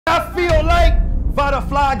I feel like Vada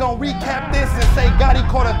gonna recap this and say Gotti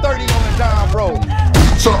caught a 30 on the John Road.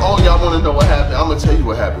 So all y'all wanna know what happened? I'm gonna tell you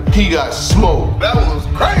what happened. He got smoked. That was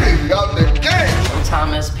crazy out the game.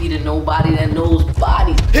 Sometimes SP to nobody that knows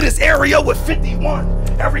body. Hit his area with 51.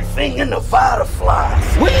 Everything in the Vada flies.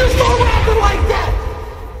 When you start rapping like that?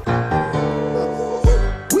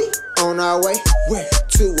 We on our way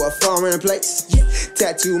to a foreign place.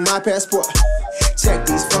 Tattoo my passport. Check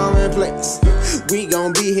these foreign plates. We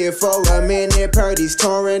gon' be here for a minute per these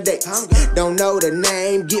touring dates. Don't know the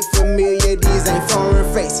name, get familiar, these ain't foreign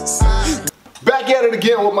faces. Back at it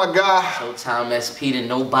again with my guy. Showtime SP to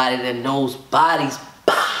nobody that knows bodies.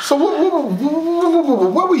 So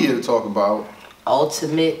what we here to talk about?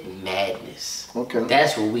 Ultimate madness. Okay.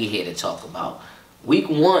 That's what we here to talk about. Week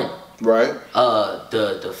 1. Right.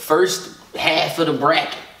 The first half of the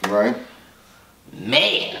bracket. Right.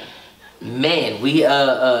 Man, we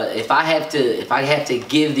if I have to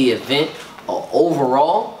give the event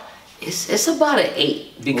overall, it's about an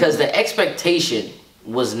 8 because the expectation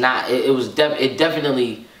was not. It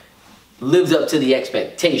definitely lived up to the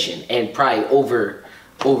expectation and probably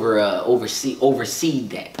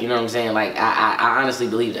overseed that. You know what I'm saying? Like I honestly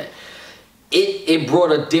believe that it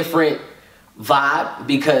brought a different vibe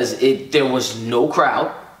because there was no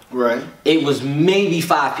crowd. Right. It was maybe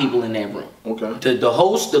 5 people in that room. Okay. The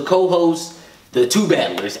host, the co-host, the 2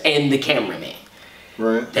 battlers, and the cameraman.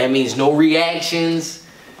 Right. That means no reactions.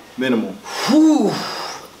 Minimal. Whew.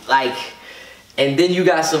 Like, and then you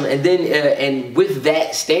got some, and then and with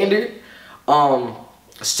that standard,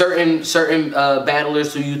 certain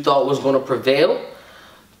battlers who you thought was going to prevail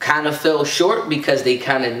kind of fell short because they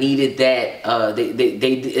kind of needed that.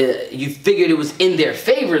 You figured it was in their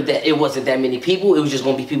favor that it wasn't that many people. It was just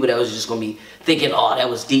going to be people that was just going to be thinking, oh, that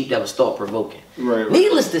was deep, that was thought-provoking. Right.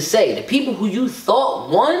 Needless to say, the people who you thought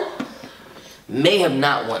won may have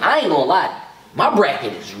not won. I ain't gonna lie, my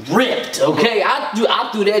bracket is ripped. Okay, I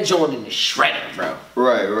threw that joint in the shredder, bro.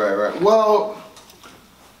 Right. Well,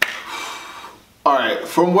 all right.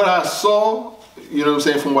 From what I saw, you know what I'm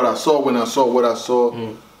saying. From what I saw when I saw what I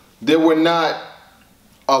saw. There were not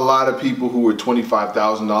a lot of people who were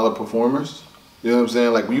 $25,000 performers. You know what I'm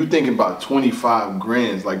saying? Like when you thinking about 25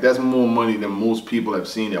 grand, like that's more money than most people have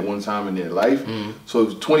seen at one time in their life. So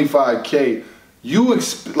 25K,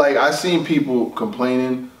 like I seen people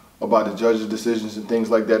complaining about the judges' decisions and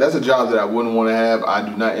things like that. That's a job that I wouldn't want to have. I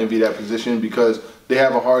do not envy that position because they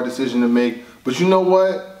have a hard decision to make. But you know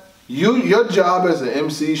what? Your job as an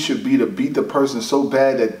MC should be to beat the person so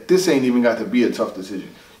bad that this ain't even got to be a tough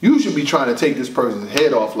decision. You should be trying to take this person's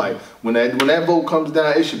head off. Like when that vote comes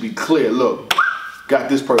down, it should be clear. Look, got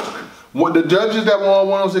this person. What the judges that were on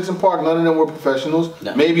 106 in Park, none of them were professionals.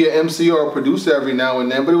 No. Maybe an MC or a producer every now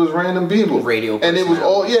and then, but it was random people. Radio. And it was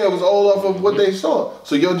all off of what they saw.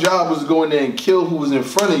 So your job was to go in there and kill who was in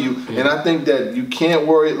front of you. And I think that you can't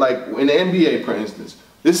worry, like in the NBA, for instance.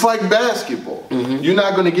 It's like basketball. You're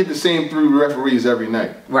not going to get the same 3 referees every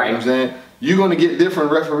night. Right. You know what I'm saying? You're going to get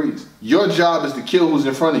different referees. Your job is to kill who's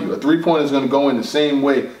in front of you. A 3-pointer is going to go in the same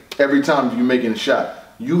way every time you're making a shot.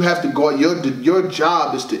 You have to go, your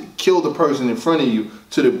job is to kill the person in front of you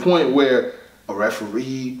to the point where a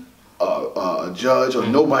referee, a judge, or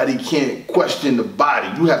nobody can't question the body.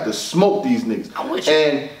 You have to smoke these niggas.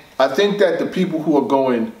 And I think that the people who are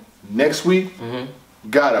going next week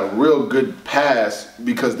got a real good pass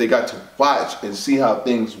because they got to watch and see how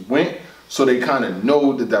things went. So they kind of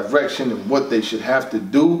know the direction and what they should have to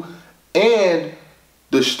do. And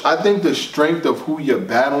I think the strength of who you're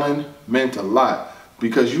battling meant a lot.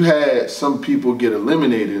 Because you had some people get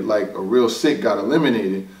eliminated, like a real sick got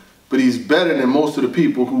eliminated. But he's better than most of the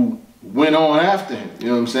people who went on after him. You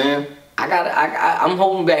know what I'm saying? I'm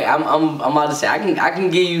holding back. I'm about to say I can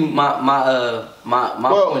give you my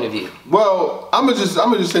point of view. Well, I'm gonna just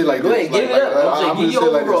say like this. Go ahead, give it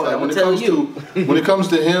up. When it comes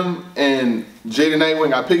to him and Jada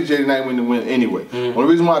Nightwing, I picked Jada Nightwing to win anyway. One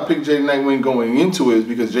reason why I picked Jada Nightwing going into it is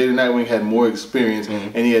because Jada Nightwing had more experience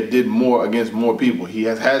and he did more against more people. He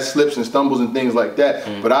has had slips and stumbles and things like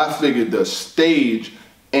that. But I figured the stage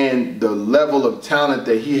and the level of talent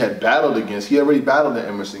that he had battled against, he already battled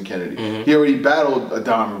Emerson Kennedy. He already battled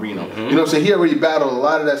Don Marino. You know what I'm saying? He already battled a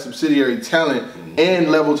lot of that subsidiary talent and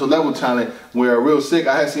level-to-level talent where Real Sick,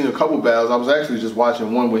 I had seen a couple battles. I was actually just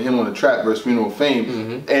watching one with him on the track versus Funeral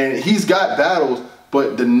Fame. And he's got battles,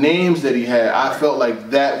 but the names that he had, I felt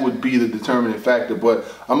like that would be the determining factor. But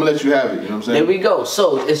I'm going to let you have it, you know what I'm saying? There we go.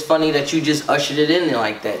 So it's funny that you just ushered it in there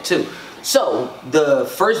like that too. So the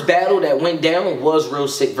first battle that went down was Real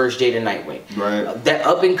Sick versus Jada Nightwing. Right. That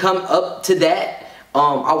up to that,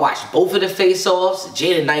 I watched both of the face-offs.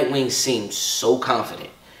 Jada Nightwing seemed so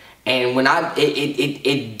confident. And when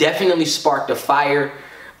it definitely sparked a fire.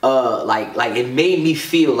 Like it made me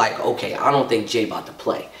feel like, okay, I don't think Jay about to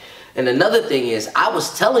play. And another thing is, I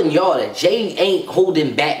was telling y'all that Jay ain't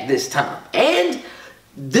holding back this time. And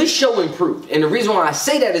this show improved. And the reason why I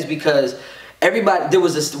say that is because everybody, there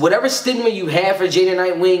was this, whatever stigma you had for Jay the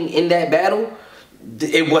Nightwing in that battle,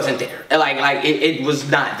 it wasn't there. Like it was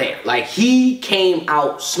not there. Like, he came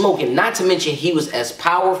out smoking. Not to mention, he was as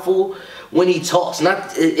powerful when he talks.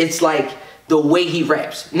 It's like the way he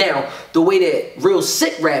raps. Now, the way that Real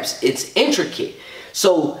Sick raps, it's intricate.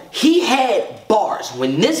 So he had bars.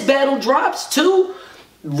 When this battle drops too,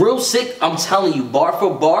 Real Sick, I'm telling you, bar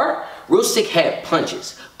for bar, Real Sick had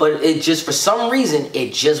punches. But it just, for some reason,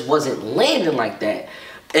 it just wasn't landing like that.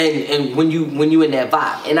 And when you in that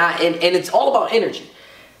vibe. And it's all about energy.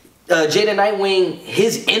 Jay the Nightwing,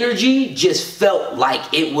 his energy just felt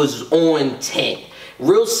like it was on 10.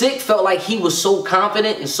 Real Sick felt like he was so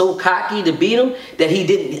confident and so cocky to beat him that he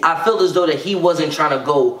didn't. I felt as though that he wasn't trying to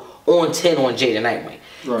go on 10 on Jay the Nightwing.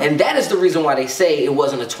 Right. And that is the reason why they say it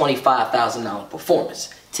wasn't a $25,000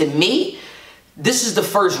 performance. To me, this is the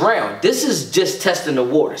first round. This is just testing the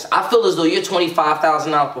waters. I feel as though your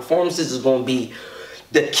 $25,000 performances is going to be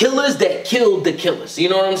the killers that killed the killers. You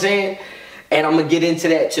know what I'm saying? And I'm going to get into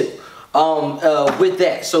that too. With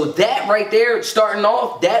that. So that right there, starting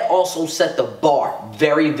off, that also set the bar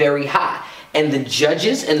very, very high. And the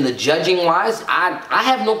judges, and the judging wise, I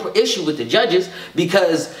have no issue with the judges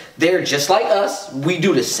because they're just like us. We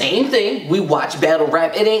do the same thing. We watch battle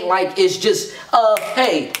rap. It ain't like it's just,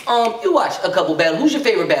 hey, you watch a couple battle. Who's your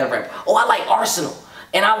favorite battle rapper? Oh, I like Arsenal.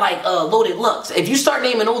 And I like Loaded Lux. If you start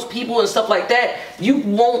naming those people and stuff like that, you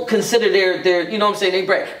won't consider their you know what I'm saying, they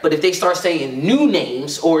brag. But if they start saying new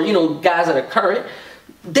names or, you know, guys that are current,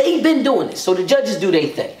 they've been doing this. So the judges do their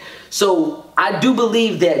thing. So I do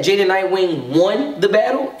believe that Jay the Nightwing won the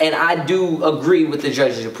battle, and I do agree with the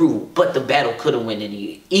judges' approval. But the battle could have won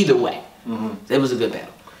either way. It was a good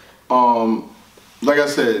battle. Like I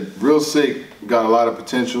said, Real Sick got a lot of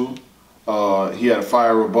potential. He had a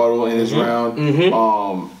fire rebuttal in his round.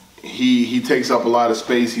 He takes up a lot of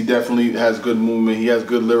space. He definitely has good movement. He has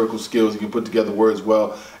good lyrical skills. He can put together words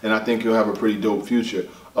well, and I think he'll have a pretty dope future.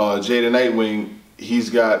 Jay the Nightwing, he's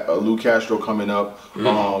got Lou Castro coming up.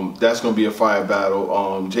 That's going to be a fire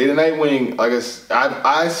battle. Jay the Nightwing, like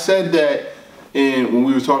I said that when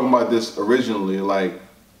we were talking about this originally, like,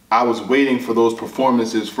 I was waiting for those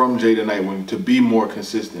performances from Jay the Nightwing to be more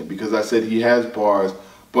consistent because I said he has bars,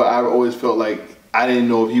 but I always felt like I didn't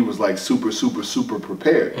know if he was like super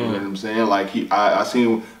prepared. You know what I'm saying? Like I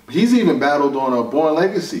seen him. He's even battled on Born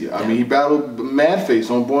Legacy. I mean, he battled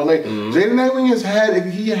Madface on Born Legacy. Jay the Nightwing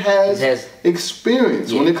has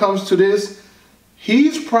experience. When it comes to this,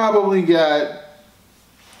 he's probably got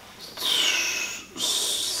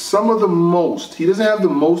some of the most. He doesn't have the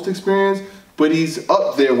most experience, but he's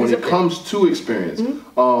up there when it comes to experience.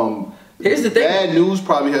 Here's the thing. Bad News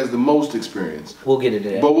probably has the most experience. We'll get into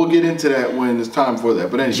that. But we'll get into that when it's time for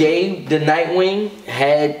that. But anyway. Jay the Nightwing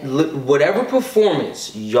had whatever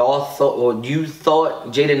performance y'all thought or you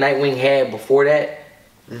thought Jay the Nightwing had before that,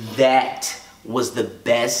 that was the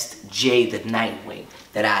best Jay the Nightwing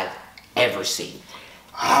that I've ever seen.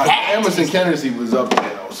 Emerson Kennedy was up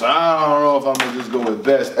there though, so I don't know if I'm gonna just go with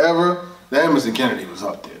best ever. The Emerson Kennedy was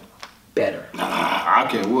up there. Better.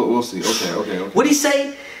 Okay, we'll see. Okay. What'd he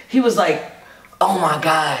say? He was like, oh my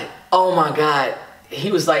God.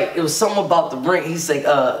 He was like, it was something about the ring. He's like,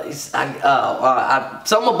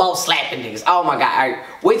 something about slapping niggas. Oh my God. All right,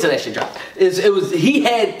 wait till that shit drops. He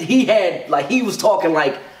had, like, he was talking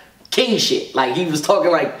like king shit. Like, he was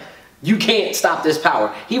talking like, you can't stop this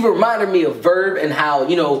power. He reminded me of Verb and how,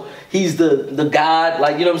 you know, he's the God,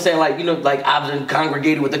 like, you know what I'm saying? Like, you know, like, I've been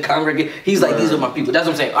congregated with the congregate. He's like, these are my people. That's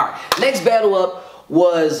what I'm saying. All right, next battle up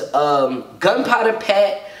was Gunpowder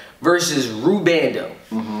Pat versus Rubando.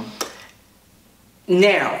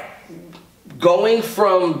 Now, going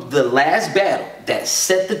from the last battle that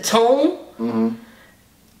set the tone,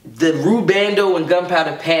 the Rubando and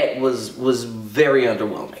Gunpowder Pat was very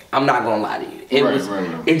underwhelming. I'm not gonna lie to you.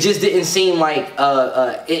 It just didn't seem like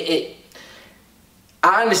I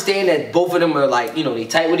understand that both of them are like, you know, they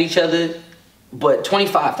tight with each other, but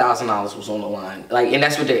 $25,000 was on the line. Like, and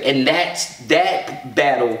that's what that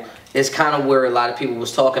battle is kind of where a lot of people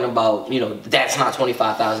was talking about, you know, that's not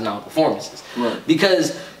 $25,000 performances. Right.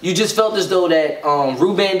 Because you just felt as though that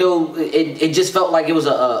Rubando, it just felt like it was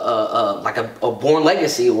a Born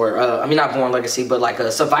Legacy, or I mean, not Born Legacy, but like a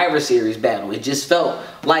Survivor Series battle. It just felt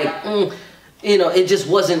like, you know, it just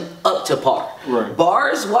wasn't up to par. Right.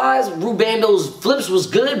 Bars wise, Rubando's flips was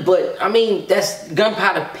good, but I mean, that's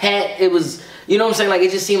Gunpowder Pat. It was You know what I'm saying? Like,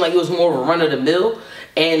 it just seemed like it was more of a run of the mill.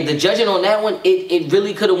 And the judging on that one, it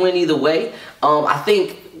really could have went either way. I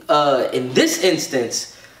think in this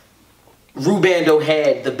instance, Rubando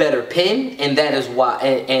had the better pin, and that is why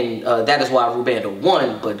that is why Rubando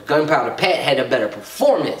won. But Gunpowder Pat had a better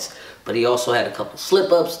performance, but he also had a couple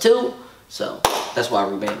slip ups too. So that's why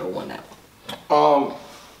Rubando won that one.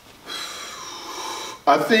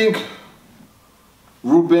 I think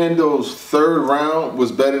Rubando's third round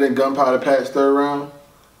was better than Gunpowder Pat's third round.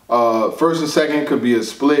 First and second could be a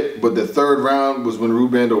split, but the third round was when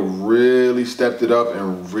Rubando really stepped it up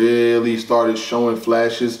and really started showing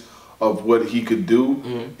flashes of what he could do.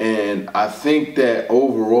 And I think that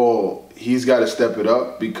overall he's got to step it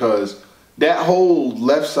up, because that whole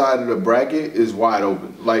left side of the bracket is wide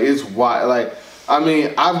open. Like, it's wide. Like, I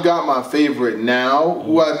mean, I've got my favorite now,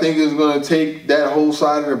 who I think is going to take that whole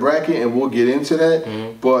side of the bracket, and we'll get into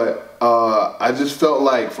that. But I just felt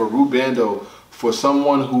like for Rubando, for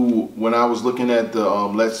someone who, when I was looking at the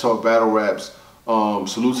Let's Talk Battle Raps,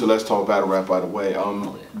 salute to Let's Talk Battle Rap, by the way.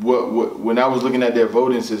 When I was looking at their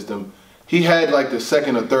voting system, he had like the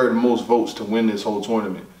second or third most votes to win this whole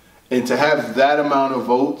tournament. And to have that amount of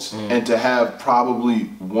votes and to have probably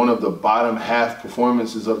one of the bottom half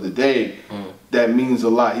performances of the day, that means a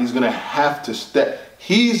lot. He's going to have to step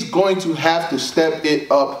it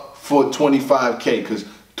up for 25K, because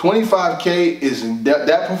 25K is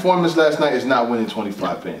that performance last night is not winning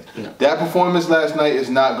 25 bands. No. That performance last night is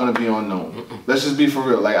not going to be unknown. Let's just be for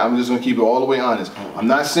real. Like, I'm just going to keep it all the way honest. I'm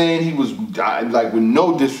not saying he was like, with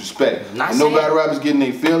no disrespect. I know battle rappers getting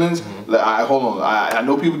their feelings. Like, I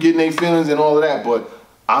know people getting their feelings and all of that, but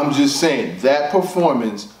I'm just saying that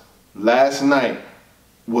performance last night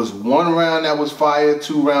was one round that was fire,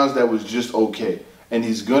 2 rounds that was just okay, and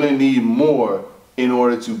he's going to need more in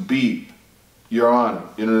order to beat Your Honor.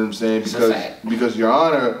 You know what I'm saying? Because Your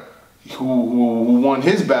Honor, who won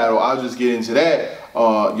his battle, I'll just get into that.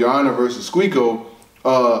 Your Honor versus Squeako.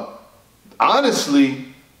 Honestly,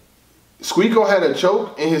 Squeako had a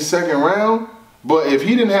choke in his second round, but if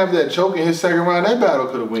he didn't have that choke in his second round, that battle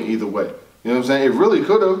could have went either way. You know what I'm saying? It really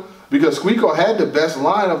could have, because Squeako had the best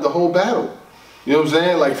line of the whole battle. You know what I'm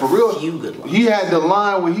saying? Like, for real, he had the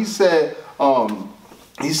line where he said, I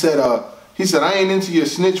ain't into your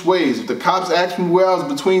snitch ways. If the cops asked me where I was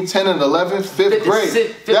between 10 and 11, 5th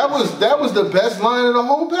grade. That was the best line of the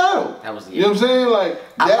whole battle. You know what I'm saying? Like,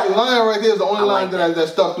 that line right there is the only line that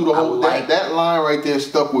stuck through the whole. That line right there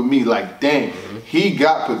stuck with me. Like, dang, he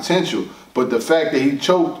got potential. But the fact that he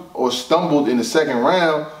choked or stumbled in the second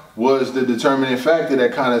round was the determining factor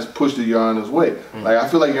that kind of pushed Your Honor's way. Like, I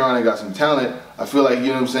feel like Your Honor got some talent. I feel like, you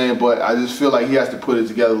know what I'm saying, but I just feel like he has to put it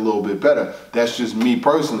together a little bit better. That's just me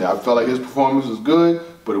personally. I felt like his performance was good,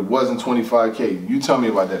 but it wasn't 25K. You tell me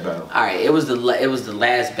about that battle. All right, it was the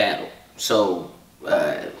last battle. So,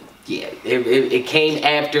 yeah, it came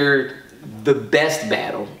after the best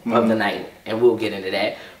battle of the night, and we'll get into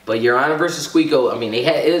that. But Your Honor versus Squeako, I mean, they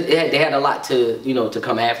had a lot to, you know, to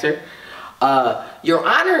come after. Your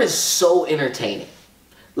Honor is so entertaining,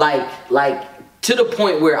 like to the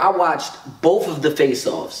point where I watched both of the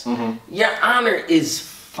face-offs. Your Honor is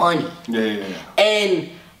funny. Yeah. And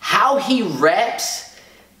how he raps,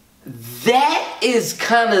 that is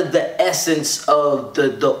kind of the essence of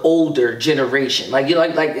the older generation. Like, you know,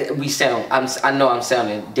 like we sound. I know I'm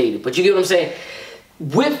sounding dated, but you get what I'm saying.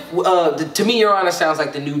 To me, Your Honor sounds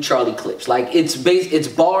like the new Charlie Clips. Like, it's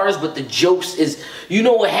bars, but the jokes is, you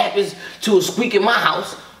know what happens to a squeak in my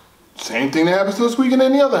house? Same thing that happens to a squeak in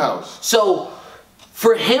any other house. So,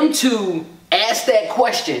 for him to ask that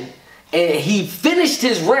question, and he finished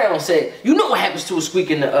his round, said, "You know what happens to a squeak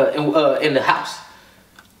in the house?"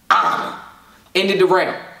 Ended the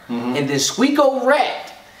round, and then Squeako rapped.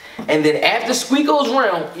 And then after Squeako's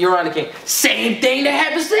round, Your Honor came. Same thing that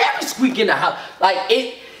happens to every squeak in the house. Like,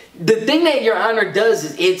 the thing that Your Honor does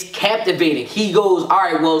is it's captivating. He goes, all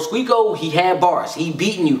right, well, Squeako, he had bars. He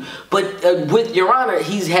beaten you. But with Your Honor,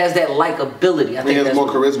 he has that likability. I think he has more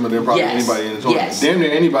charisma than probably anybody in this tournament. Yes. Damn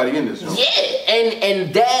near anybody in this. Yeah,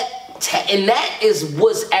 and that is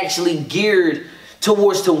what's actually geared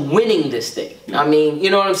towards to winning this thing. I mean,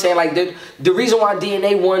 you know what I'm saying? Like, the reason why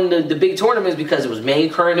DNA won the big tournament is because it was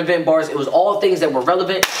main current event bars. It was all things that were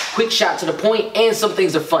relevant, quick shot to the point, and some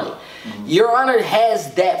things are funny. Your Honor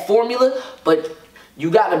has that formula, but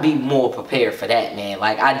you got to be more prepared for that, man.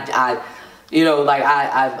 Like,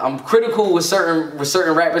 I'm critical with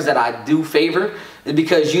certain rappers that I do favor,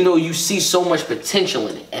 because, you know, you see so much potential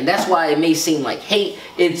in it. And that's why it may seem like hate.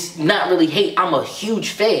 It's not really hate. I'm a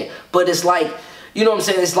huge fan. But it's like, You know what I'm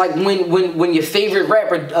saying? It's like when your favorite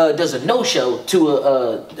rapper does a no-show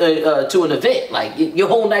to an event. Like, your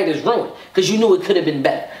whole night is ruined because you knew it could have been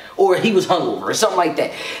better. Or he was hungover or something like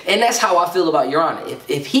that. And that's how I feel about Your Honor.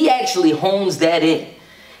 If he actually hones that in,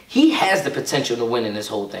 he has the potential to win in this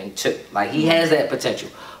whole thing too. Like, he has that potential.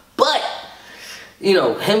 But, you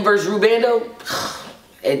know, him versus Rubando,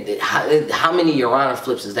 how many Your Honor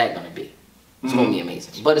flips is that going to be? It's going to be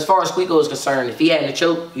amazing. But as far as Squeako is concerned, if he hadn't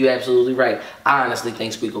choked, you're absolutely right. I honestly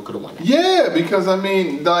think Squeako could have won that. Yeah, because I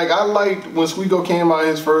mean, like, I liked when Squeako came out in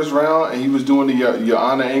his first round and he was doing the Your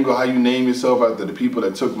Honor angle, how you name yourself after the people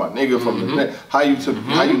that took my nigga from the net, how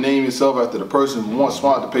you name yourself after the person who wants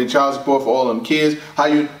smart to pay child support for all them kids. How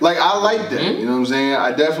you, like, I liked that. You know what I'm saying?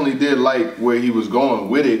 I definitely did like where he was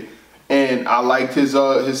going with it. And I liked his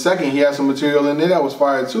second. He had some material in there that was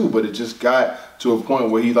fire too, but it just got to a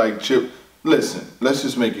point where he like chipped. Listen, let's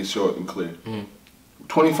just make it short and clear.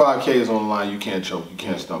 25K is on the line. You can't choke. You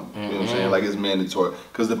can't stumble. You know what I'm saying? Like, it's mandatory.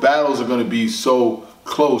 Because the battles are going to be so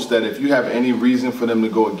close that if you have any reason for them to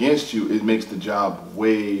go against you, it makes the job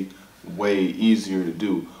way, way easier to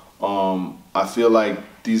do. I feel like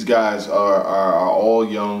these guys are all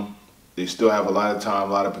young. They still have a lot of time,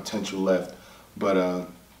 a lot of potential left. But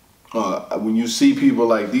when you see people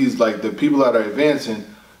like these, like the people that are advancing,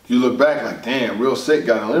 you look back like, damn, Real Sick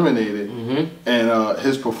got eliminated, and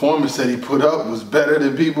his performance that he put up was better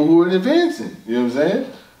than people who were advancing. You know what I'm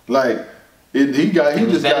saying? Like,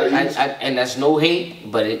 and that's no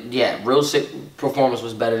hate, but Real Sick performance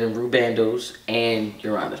was better than Rubando's and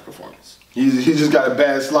Your Honor's performance. He just got a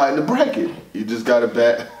bad slide in the bracket. He just got a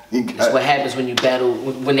bad. That's what happens when you battle,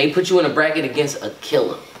 when they put you in a bracket against a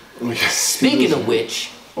killer. Speaking of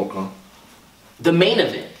which, the main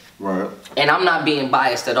event. Right. And I'm not being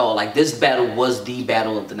biased at all. Like, this battle was the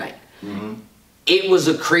battle of the night. It was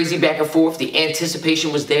a crazy back and forth. The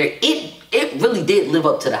anticipation was there. It really did live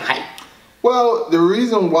up to the hype. Well, the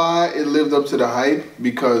reason why it lived up to the hype,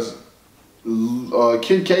 because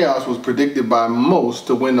Kid Chaos was predicted by most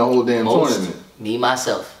to win the whole damn tournament. Me,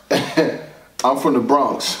 myself. I'm from the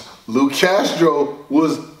Bronx. Luke Castro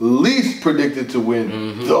was least predicted to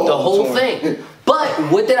win the whole thing. But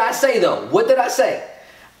what did I say though? What did I say?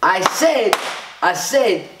 I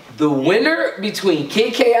said the winner between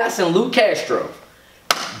Kid Chaos and Luke Castro,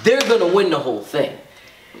 they're gonna win the whole thing.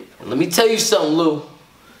 And let me tell you something, Lou.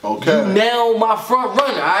 Okay. You now my front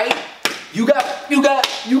runner, alright? You got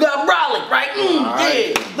Brolic, right?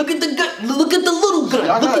 Right. Yeah. Look at the little gun.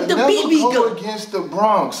 Look at the BB gun. Go against the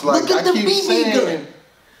Bronx. Like, look at the BB gun.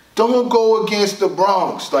 Don't go against the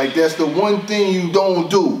Bronx. Like, that's the one thing you don't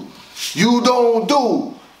do. You don't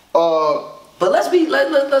do. But let's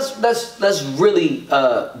really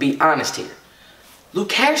be honest here. Luke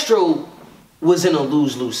Castro was in a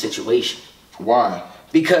lose-lose situation. Why?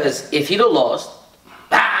 Because if he'd have lost,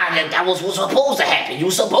 that was what's supposed to happen. You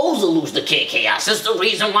were supposed to lose to Kid Chaos. That's the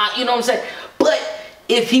reason why, you know what I'm saying? But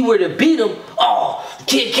if he were to beat him,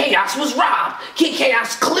 Kid Chaos was robbed. Kid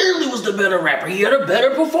Chaos clearly was the better rapper. He had a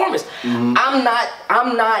better performance. I'm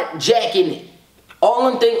not jacking it.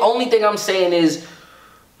 Only thing I'm saying is,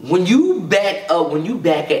 when you back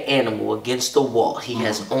an animal against the wall, he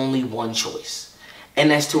has only one choice,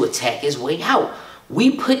 and that's to attack his way out.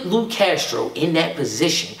 We put Luke Castro in that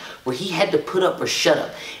position where he had to put up or shut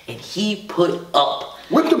up, and he put up.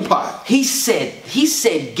 With the pot. He said,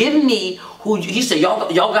 give me who. He said,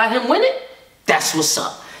 y'all got him winning? That's what's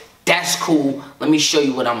up. That's cool. Let me show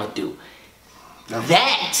you what I'm gonna do.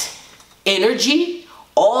 That energy,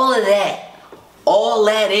 all that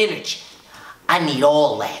energy. I need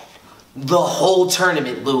all that. The whole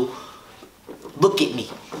tournament, Lou. Look at me.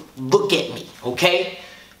 Look at me, okay?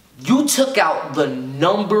 You took out the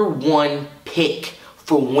 #1 pick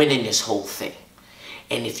for winning this whole thing.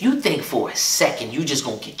 And if you think for a second you just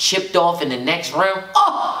gonna get chipped off in the next round,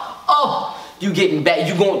 you getting back.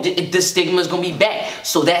 The stigma's gonna be back.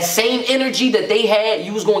 So that same energy that they had,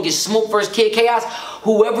 you was gonna get smoked versus Kid Chaos.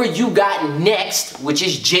 Whoever you got next, which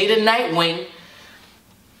is Jada Nightwing,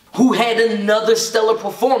 who had another stellar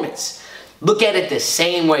performance. Look at it the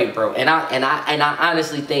same way, bro. And I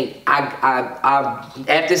honestly think I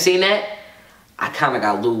after seeing that, I kind of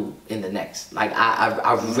got Lou in the next. Like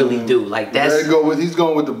I really do. Like that's. He's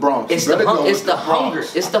going with the Bronx. It's the hunger.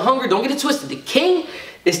 It's the hunger. Don't get it twisted. The king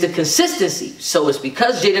is the consistency. So it's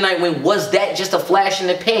because Jada Nightwing was that just a flash in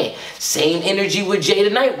the pan. Same energy with Jada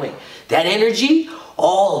Nightwing. That energy,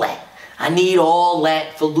 all that. I need all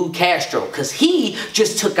that for Luke Castro because he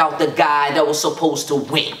just took out the guy that was supposed to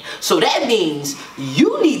win. So that means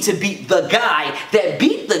you need to beat the guy that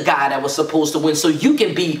beat the guy that was supposed to win so you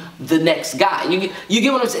can be the next guy. You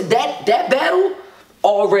get what I'm saying? That battle,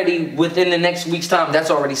 already within the next week's time, that's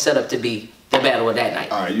already set up to be the battle of that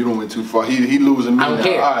night. All right, you don't went too far. He losing me I don't now.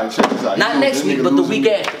 care. All right, check this out. Not next week, but the week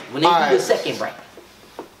after, when they do the second bracket.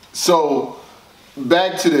 So,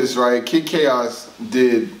 back to this, right? Kid Chaos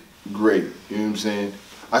did great. You know what I'm saying?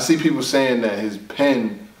 I see people saying that his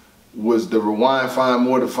pen was the rewind, find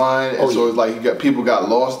more to find, and so it's like people got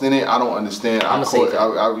lost in it. I don't understand. I'm you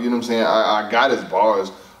know what I'm saying? I got his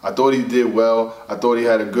bars. I thought he did well. I thought he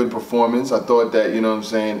had a good performance. I thought that, you know what I'm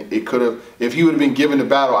saying, it could have, if he would have been given the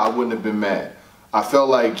battle, I wouldn't have been mad. I felt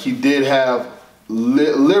like he did have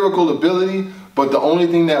lyrical ability, but the only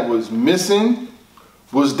thing that was missing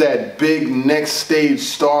was that big next stage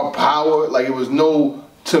star power. Like, it was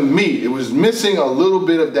to me, it was missing a little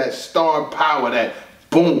bit of that star power, that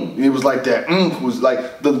boom. It was like that was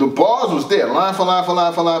like, the bars was there, line for line for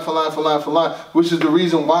line for line for line for line for line, which is the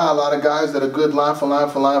reason why a lot of guys that are good line for line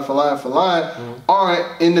for line for line for line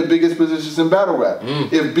aren't in the biggest positions in battle rap.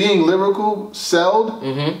 If being lyrical sold,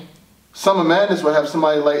 Summer Madness would have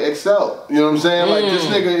somebody like Excel. You know what I'm saying? Like, this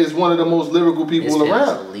nigga is one of the most lyrical people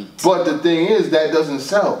around. But the thing is, that doesn't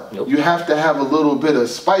sell. You have to have a little bit of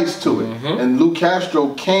spice to it. And Lou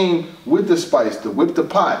Castro came with the spice, to whip the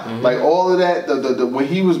pot. Like, all of that, when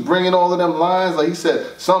he was bringing all of them lines, like he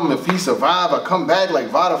said, something, if he survive, I come back like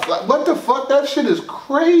Vada fly. What the fuck? That shit is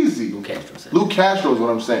crazy. Lou Castro said. Lou Castro is what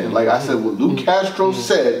I'm saying. Like I said, what Lou Castro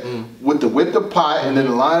said with the whip the pot and then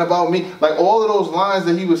the line about me, like all of those lines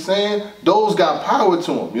that he was saying, those got power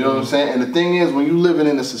to them. You know what I'm saying? And the thing is, when you living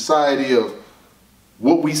in a society of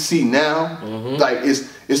what we see now, like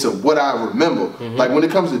it's a what I remember. Like, when it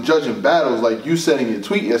comes to judging battles, like you said in your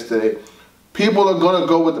tweet yesterday, people are gonna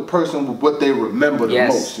go with the person with what they remember the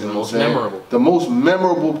most. You know what I'm saying? Memorable. The most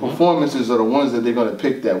memorable performances are the ones that they're gonna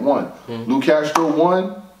pick that won. Lou Castro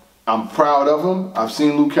won. I'm proud of him. I've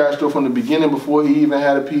seen Lou Castro from the beginning before he even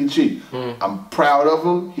had a PG. I'm proud of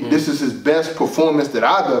him. This is his best performance that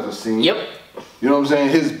I've ever seen. Yep. You know what I'm saying?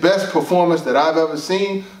 His best performance that I've ever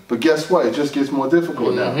seen. But guess what? It just gets more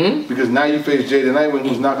difficult now. Because now you face Jaden Nightwing,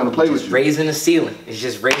 who's not going to play with you. Raising the ceiling. It's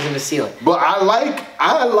just raising the ceiling. But I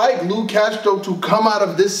like Lou Castro to come out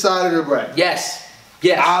of this side of the bracket. Yes.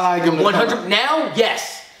 Yes. I like him to 100 now,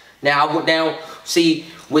 yes. Now, see,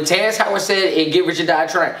 what Terrence Howard said in Get Rich or Die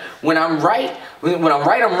Trying, when I'm right, I'm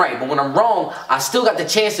right. But when I'm wrong, I still got the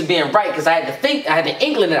chance of being right, because I had the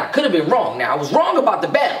inkling that I could have been wrong. Now, I was wrong about the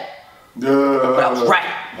battle. But I was right,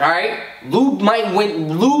 all right? Lou might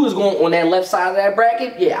win. Lou is going on that left side of that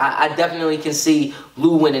bracket. Yeah, I definitely can see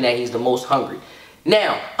Lou winning that. He's the most hungry.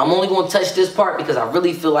 Now, I'm only going to touch this part because I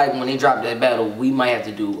really feel like when they drop that battle, we might have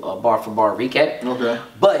to do a bar-for-bar recap. Okay.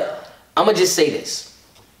 But I'm going to just say this.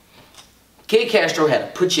 Kid Castro had a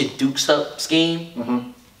put your dukes up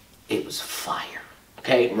scheme. It was fire,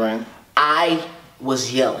 okay? Right. I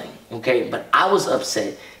was yelling, okay? But I was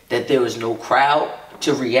upset that there was no crowd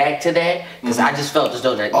to react to that, because I just felt as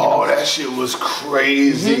though that, that shit was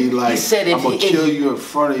crazy. Like, he said I'm gonna kill you in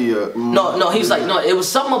front of you. No, he was like, no, it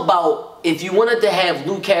was something about, if you wanted to have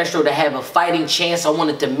Lou Castro to have a fighting chance, I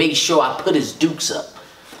wanted to make sure I put his dukes up.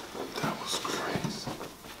 That was crazy.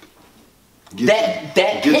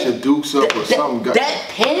 Get your dukes up or something. That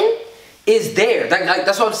pen is there. Like,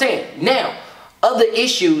 that's what I'm saying. Now, other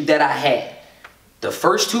issue that I had, the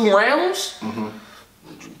first 2 rounds,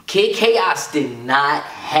 Kid Chaos did not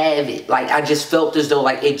have it. Like, I just felt as though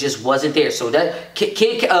like it just wasn't there. So that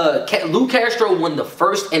Lou Castro won the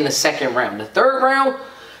first and the second round. The third round,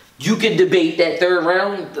 you could debate that third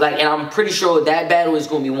round. Like, and I'm pretty sure that battle is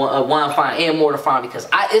going to be one fine and more to find, because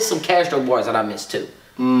it's some Castro bars that I missed too.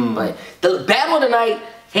 But the battle of the night,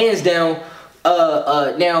 hands down.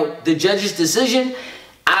 Now the judge's decision.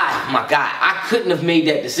 My God, I couldn't have made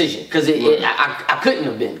that decision, because I couldn't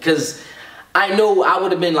have been, because I know I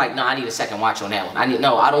would have been like, no, I need a second watch on that one. I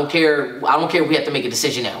don't care if we have to make a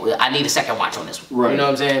decision now. I need a second watch on this one. Right. You know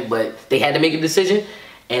what I'm saying? But they had to make a decision,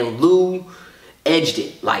 and Lou edged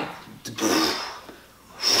it. Like,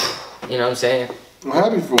 you know what I'm saying? I'm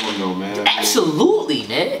happy for him though, man. Absolutely,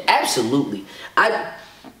 man. Absolutely.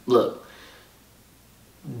 Look.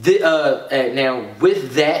 Now,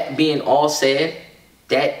 with that being all said,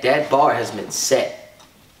 that bar has been set.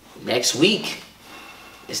 Next week,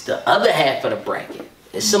 it's the other half of the bracket.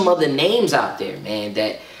 There's some other names out there, man,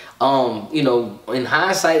 that in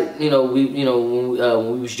hindsight, when we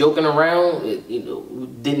was joking around,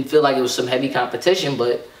 didn't feel like it was some heavy competition.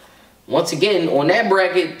 But once again, on that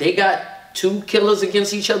bracket, they got 2 killers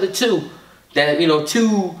against each other too. That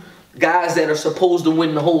 2 guys that are supposed to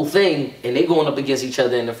win the whole thing, and they going up against each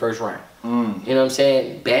other in the first round. You know what I'm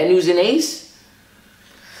saying? Bad News and Ace.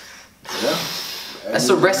 Yeah. That's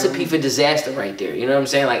a recipe for disaster right there. You know what I'm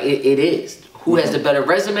saying? Like, it is. Who has the better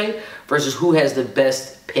resume versus who has the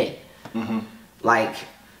best pen. Like,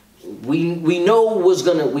 we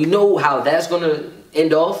know how that's gonna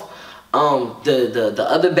end off. The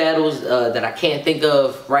other battles that I can't think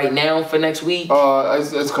of right now for next week.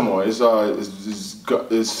 Come on. It's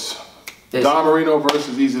Don Marino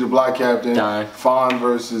versus Easy the Black Captain. Fawn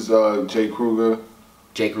versus Jay Kruger.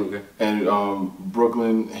 And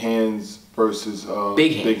Brooklyn Hands versus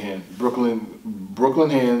Big Hand. Brooklyn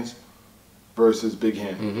Hands versus Big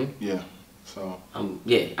Hand. Yeah. So.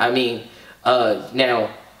 Yeah. I mean, now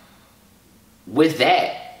with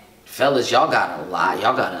that, fellas, y'all got a lot.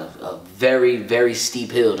 Y'all got a very, very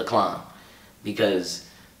steep hill to climb, because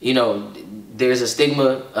you know there's a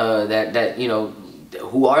stigma that you know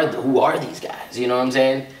who are these guys? You know what I'm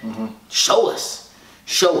saying? Show us,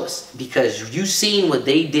 because you seen what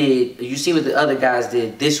they did. You see what the other guys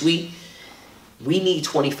did this week. We need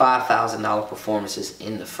 $25,000 performances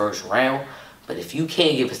in the first round. But if you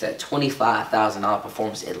can't give us that $25,000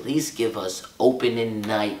 performance, at least give us opening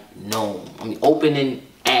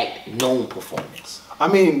act known performance. I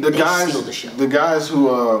mean, the guys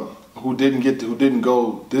who didn't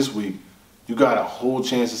go this week, you got a whole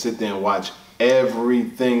chance to sit there and watch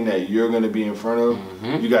everything that you're going to be in front of.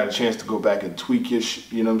 You got a chance to go back and tweak your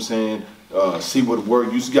you know what I'm saying, see what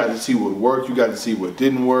worked. You just got to see what worked. You got to see what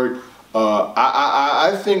didn't work.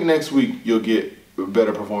 I think next week you'll get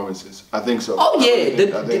better performances. I think so. Oh yeah,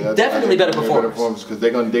 definitely better performance. Because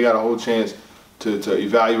they got a whole chance to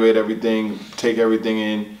evaluate everything, take everything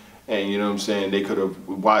in, and you know what I'm saying, they could have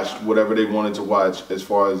watched whatever they wanted to watch as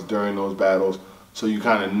far as during those battles, so you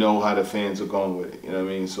kind of know how the fans are going with it. You know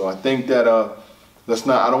what I mean? So I think that I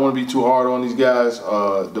don't want to be too hard on these guys.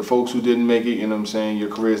 The folks who didn't make it, you know what I'm saying, your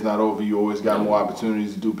career's not over. You always got more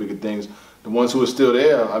opportunities to do bigger things. The ones who are still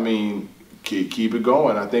there, I mean, keep it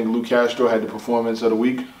going. I think Lou Castro had the performance of the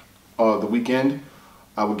week, the weekend.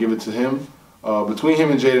 I would give it to him. Between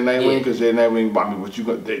him and Jada Nightwing, because Jada Nightwing, I mean, what you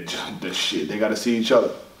got? They got to see each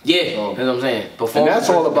other. Yeah, that's what I'm saying. And that's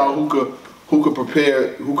all about who could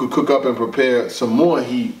prepare, who could cook up and prepare some more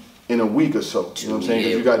heat in a week or so. You know what I'm saying?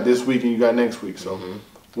 Because you got this week and you got next week, so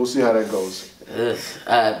we'll see how that goes.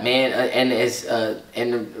 Man, and it's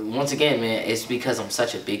and once again, man, it's because I'm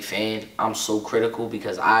such a big fan. I'm so critical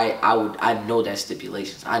because I know that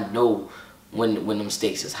stipulations. I know when the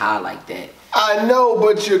stakes is high like that. I know,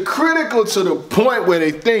 but you're critical to the point where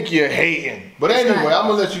they think you're hating. But anyway, I'm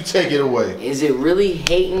gonna let you take it away. Is it really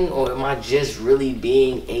hating, or am I just really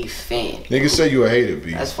being a fan? Niggas say you a hater,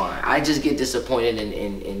 B. That's fine. I just get disappointed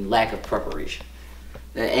in lack of preparation,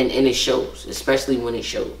 and it shows, especially when it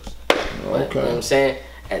shows. Okay. But, you know what I'm saying?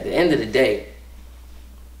 At the end of the day,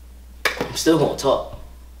 I'm still gonna talk.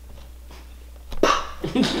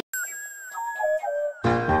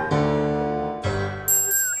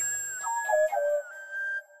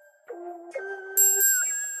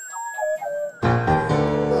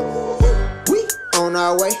 On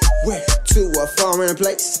our way to a foreign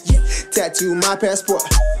place. Tattoo my passport.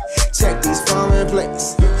 Check these foreign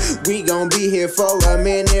plates. We gon' be here for a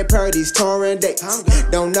minute per these touring dates.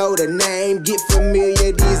 Don't know the name, get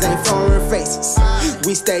familiar, these ain't foreign faces.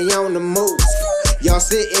 We stay on the move, y'all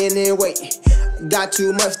sitting and waiting. Got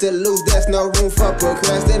too much to lose, there's no room for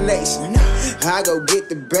procrastination. I go get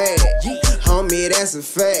the bag, homie, that's a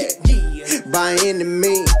fact. By any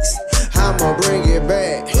means, I'ma bring it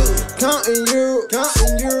back. Counting Europe,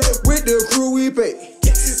 with the crew we pay.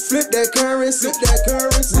 Flip that currency,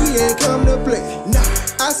 we ain't come to play.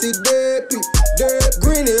 I see dead people,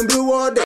 green and blue all day.